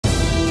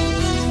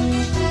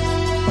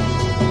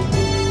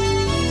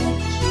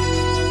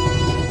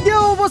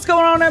What's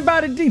going on,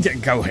 everybody?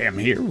 DjGoHam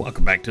here.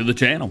 Welcome back to the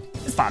channel.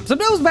 It's Farm Some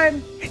News,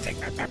 baby.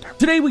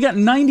 Today we got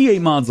 98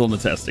 mods on the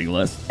testing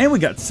list, and we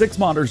got 6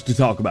 modders to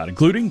talk about,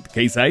 including the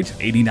Case IH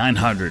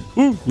 8900.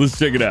 Ooh, let's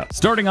check it out.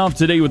 Starting off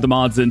today with the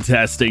mods in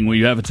testing,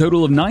 we have a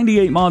total of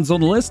 98 mods on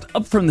the list,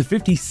 up from the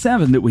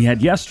 57 that we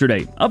had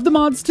yesterday. Of the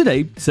mods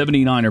today,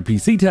 79 are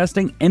PC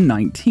testing, and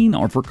 19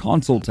 are for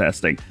console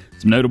testing.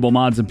 Some notable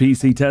mods in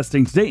PC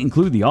testing today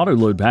include the Auto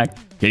Load Pack,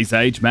 Case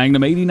IH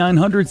Magnum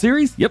 8900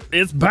 series, yep,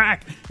 it's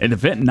back, and the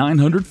Vent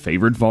 900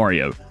 Favored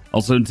Vario.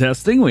 Also in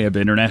testing, we have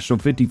International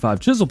 55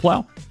 Chisel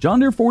Plow,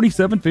 John Deere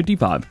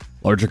 4755,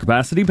 larger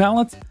capacity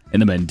pallets,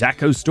 and the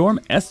Mendako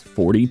Storm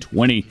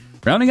S4020.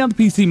 Rounding out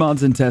the PC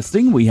mods in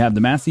testing, we have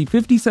the Massey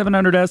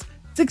 5700S,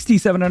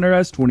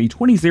 6700S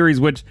 2020 series,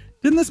 which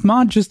didn't this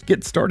mod just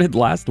get started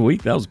last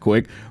week? That was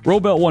quick. Roll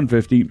Belt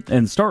 150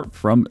 and start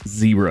from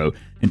 0.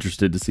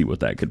 Interested to see what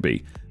that could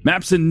be.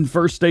 Maps in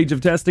first stage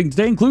of testing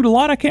today include a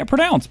lot I can't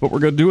pronounce, but we're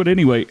going to do it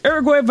anyway.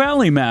 Araguay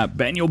Valley map,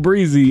 Banyule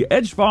Breezy,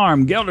 Edge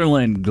Farm,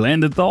 Gelderland,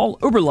 Glandenthal,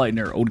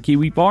 Oberleitner, Old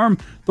Kiwi Farm,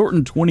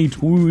 Thornton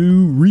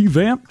 22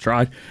 Revamp,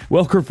 tried,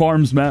 Welker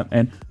Farms map,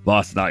 and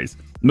Boss Nice.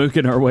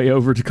 Making our way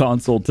over to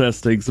console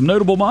testing. Some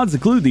notable mods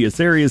include the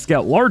Asaria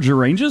Scout larger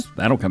ranges,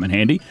 that'll come in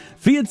handy,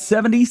 Fiat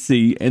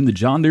 70C, and the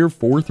John Deere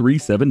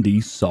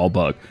 437D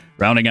Sawbuck.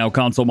 Rounding out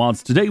console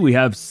mods today, we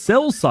have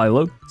Cell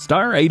Silo,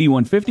 Steyr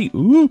 8150,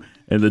 ooh,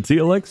 and the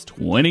TLX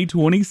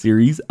 2020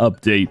 series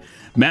update.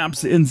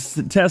 Maps in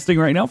testing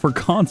right now for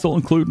console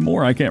include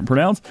more I can't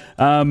pronounce.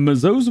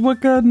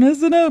 Mazozwika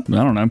Nizina?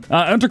 I don't know.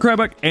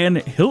 Unterkrabak and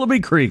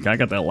Hillaby Creek. I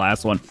got that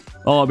last one.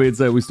 All being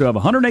said, we still have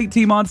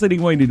 118 mods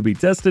sitting waiting to be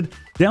tested,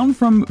 down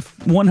from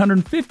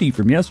 150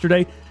 from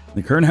yesterday.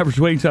 The current average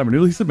waiting time for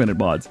newly submitted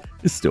mods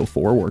is still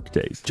 4 work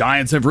days.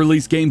 Giants have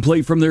released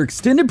gameplay from their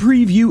extended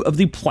preview of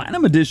the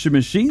Platinum Edition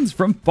machines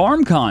from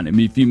FarmCon, and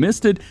if you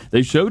missed it,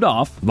 they showed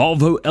off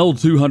Volvo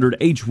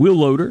L200H wheel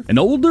loader, an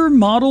older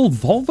model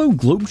Volvo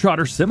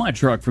Globetrotter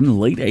semi-truck from the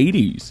late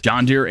 80s,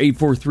 John Deere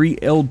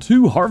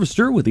 843L2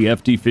 harvester with the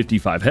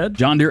FD55 head,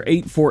 John Deere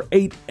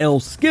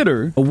 848L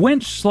skidder, a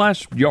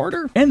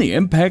winch/yarder, and the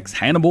Impex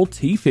Hannibal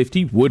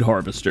T50 wood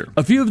harvester.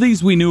 A few of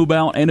these we knew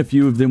about, and a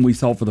few of them we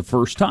saw for the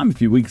first time a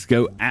few weeks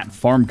ago at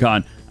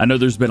FarmCon. I know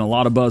there's been a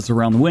lot of buzz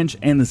around the winch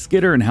and the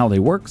skidder and how they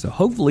work, so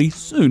hopefully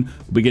soon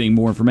we'll be getting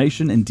more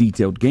information and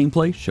detailed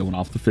gameplay showing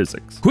off the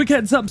physics. Quick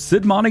heads up,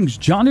 Sid Modding's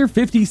John Deere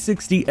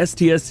 5060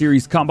 STS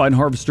Series Combine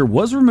Harvester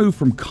was removed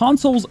from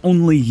consoles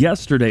only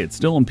yesterday. It's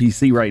still on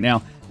PC right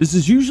now. This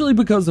is usually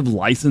because of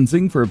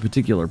licensing for a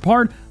particular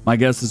part. My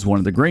guess is one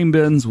of the grain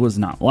bins was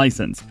not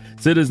licensed.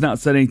 Sid has not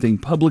said anything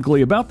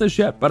publicly about this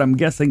yet, but I'm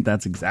guessing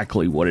that's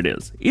exactly what it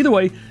is. Either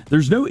way,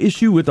 there's no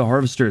issue with the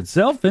harvester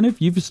itself, and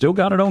if you've still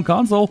got it on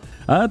console,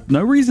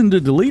 no reason to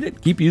delete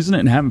it. Keep using it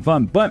and having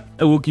fun, but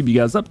we'll keep you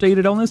guys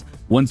updated on this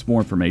once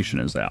more information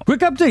is out.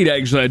 Quick update,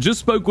 actually, I just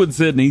spoke with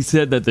Sid, and he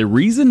said that the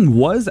reason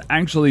was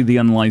actually the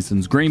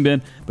unlicensed grain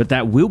bin, but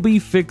that will be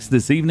fixed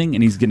this evening,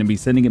 and he's going to be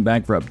sending it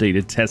back for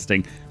updated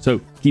testing, so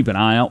keep an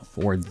eye out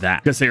for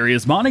that.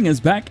 Asaria's modding is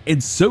back,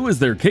 and so is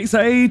their Case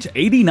IH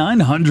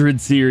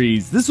 8900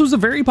 series. This was a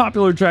very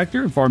popular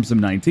tractor in Farm Sim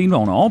 19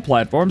 on all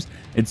platforms,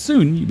 and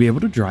soon you'll be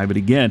able to drive it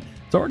again.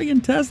 It's already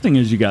in testing,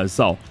 as you guys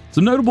saw.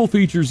 Some notable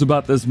features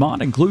about this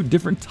mod include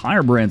different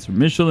tire brands from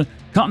Michelin,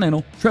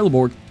 Continental,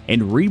 Trelleborg,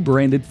 and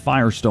rebranded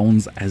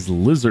Firestones as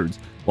Lizards.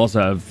 We'll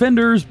also have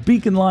fenders,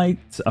 beacon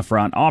lights, a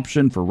front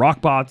option for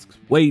rock box,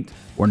 weight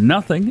or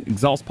nothing,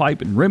 exhaust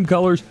pipe and rim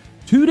colors,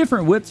 2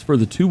 different widths for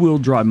the 2-wheel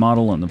drive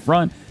model on the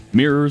front,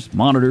 mirrors,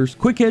 monitors,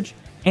 quick hitch,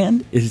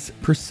 and is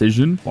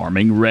precision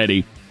farming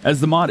ready. As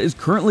the mod is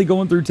currently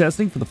going through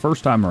testing for the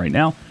first time right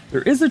now,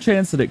 there is a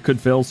chance that it could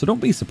fail, so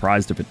don't be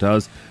surprised if it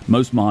does.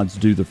 Most mods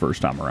do the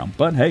first time around,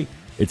 but hey,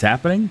 it's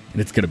happening,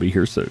 and it's going to be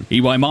here soon.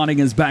 EY Modding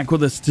is back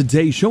with us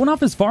today, showing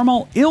off his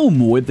Farmall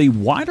M with the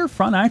wider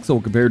front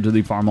axle compared to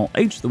the Farmall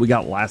H that we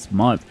got last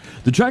month.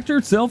 The tractor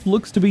itself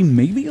looks to be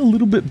maybe a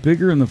little bit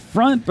bigger in the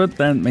front, but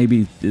that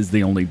maybe is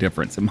the only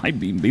difference. It might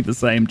be the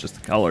same, just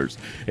the colors.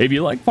 If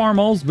you like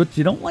Farmalls, but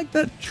you don't like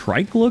that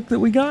trike look that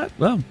we got,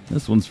 well,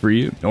 this one's for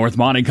you. North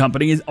Modding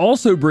Company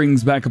also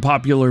brings back a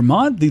popular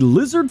mod, the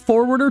Lizard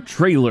Forwarder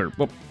Trailer.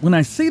 Well, when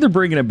I say they're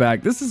bringing it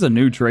back, this is a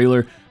new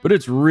trailer, but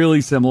it's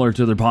really similar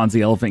to their Ponzi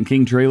Elephant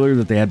King trailer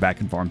that they had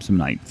back in Farm Sim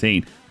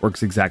 19.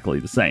 Works exactly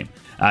the same.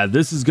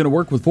 This is going to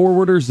work with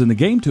forwarders in the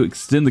game to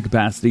extend the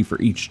capacity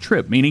for each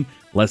trip, meaning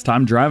less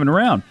time driving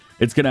around.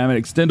 It's going to have an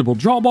extendable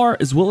drawbar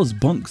as well as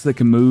bunks that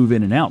can move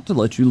in and out to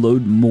let you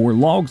load more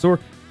logs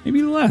or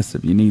maybe less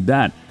if you need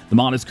that. The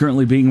mod is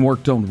currently being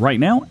worked on right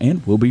now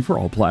and will be for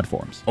all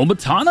platforms.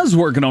 Omatana's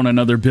working on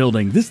another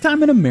building, this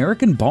time an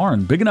American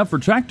barn, big enough for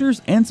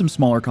tractors and some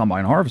smaller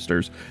combine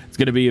harvesters. It's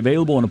going to be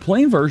available in a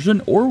plain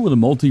version or with a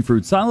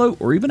multi-fruit silo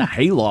or even a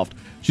hayloft.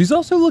 She's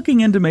also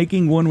looking into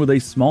making one with a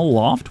small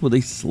loft with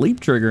a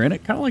sleep trigger in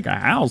it, kind of like a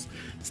house.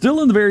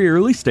 Still in the very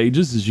early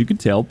stages, as you can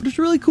tell, but it's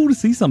really cool to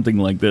see something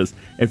like this,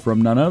 and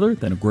from none other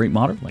than a great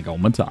modder like Elk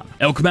Mountain.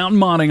 Elk Mountain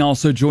Modding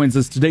also joins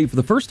us today for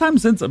the first time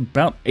since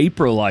about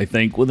April, I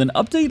think, with an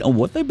update on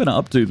what they've been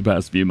up to the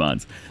past few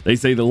months. They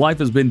say their life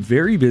has been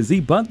very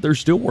busy, but they're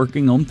still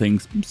working on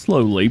things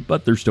slowly,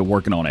 but they're still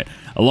working on it.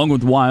 Along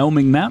with the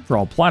Wyoming map for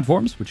all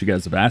platforms, which you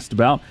guys have asked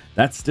about,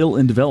 that's still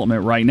in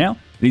development right now.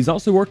 And he's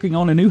also working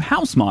on a new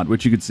house mod,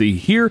 which you can see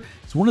here.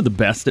 He's one of the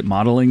best at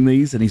modeling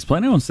these, and he's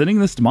planning on sending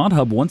this to Mod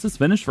Hub once it's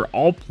finished for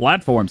all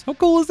platforms. How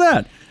cool is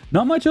that?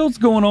 Not much else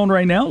going on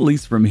right now, at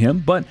least from him,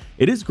 but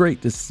it is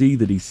great to see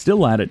that he's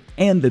still at it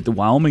and that the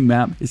Wyoming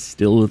map is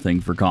still a thing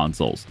for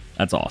consoles.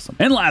 That's awesome.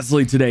 And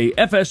lastly today,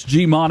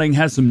 FSG Modding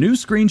has some new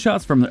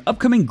screenshots from their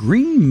upcoming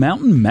Green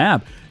Mountain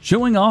map,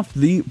 showing off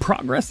the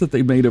progress that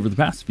they've made over the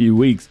past few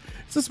weeks.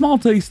 It's a small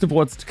taste of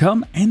what's to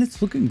come, and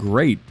it's looking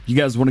great. If you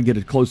guys want to get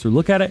a closer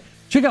look at it,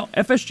 check out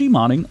FSG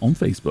Modding on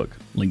Facebook,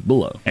 link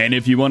below. And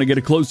if you want to get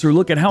a closer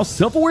look at how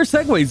self-aware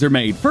segways are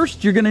made,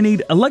 first you're going to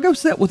need a Lego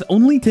set with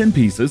only 10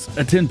 pieces,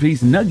 a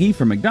 10-piece Nuggie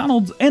from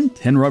McDonald's, and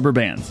 10 rubber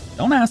bands.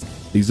 Don't ask,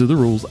 these are the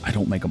rules, I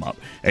don't make them up.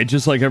 And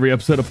just like every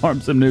episode of Farm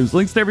Sim News,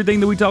 links to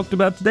everything that we talked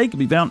about today can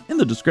be found in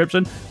the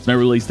description. There's no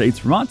release dates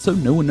for mods, so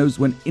no one knows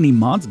when any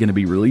mod's going to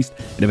be released.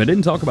 And if I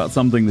didn't talk about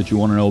something that you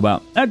want to know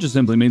about, that just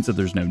simply means that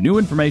there's no new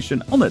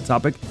information on that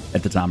topic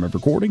at the time of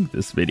recording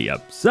this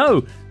video.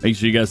 So make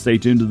sure you guys stay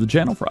tuned to the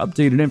channel for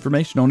updated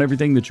information on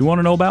everything that you want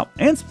to know about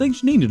and some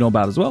things you need to know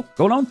about as well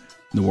going on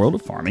in the world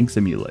of Farming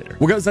Simulator.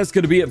 Well guys, that's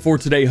going to be it for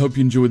today. Hope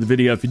you enjoyed the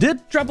video. If you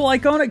did, drop a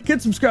like on it,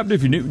 get subscribed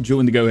if you're new,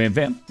 join the DjGoHam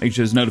fam. Make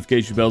sure those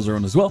notification bells are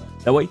on as well.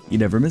 That way you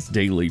never miss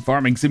daily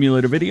Farming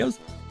Simulator videos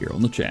here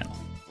on the channel.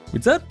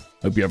 With that,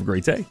 hope you have a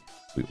great day.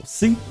 We will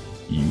see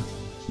you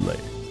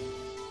later.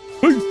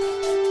 Peace.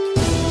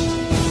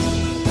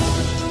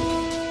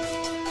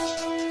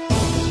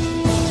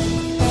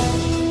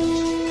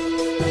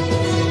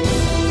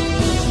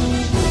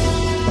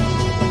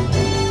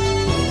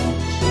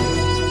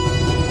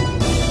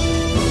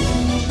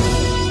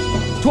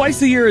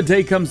 Twice a year, a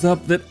day comes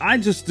up that I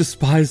just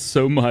despise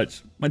so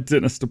much. My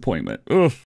dentist appointment. Ugh.